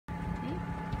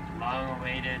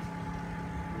long-awaited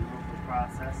removal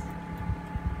process.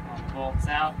 All the bolts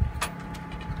out.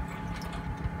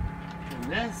 And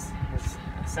this is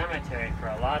a cemetery for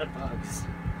a lot of bugs.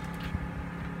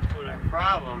 But our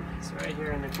problem is right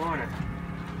here in the corner.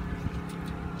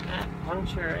 That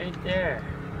puncture right there.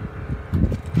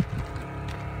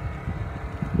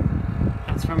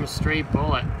 That's from a stray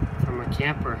bullet from a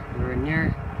camper. We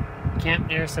were camped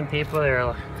near some people. They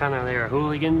were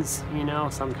hooligans, you know.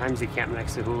 Sometimes you camp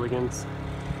next to hooligans.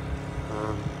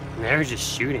 And they were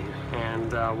just shooting,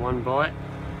 and one bullet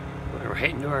went right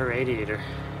into our radiator.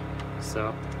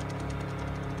 So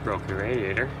broke the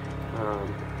radiator.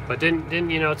 But didn't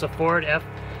you know, it's a Ford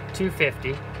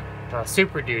F-250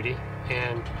 Super Duty,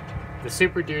 and the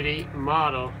Super Duty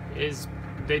model is,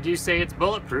 they do say it's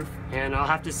bulletproof, and I'll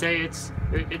have to say it's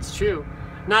true.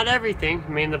 Not everything. I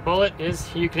mean, the bullet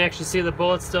is, you can actually see the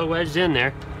bullet still wedged in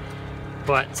there,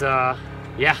 but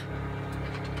yeah,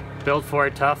 built for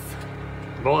it, tough,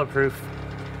 bulletproof.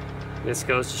 This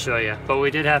goes to show you. But we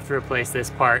did have to replace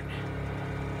this part.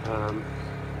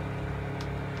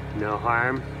 No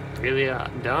harm really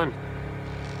done.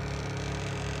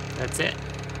 That's it.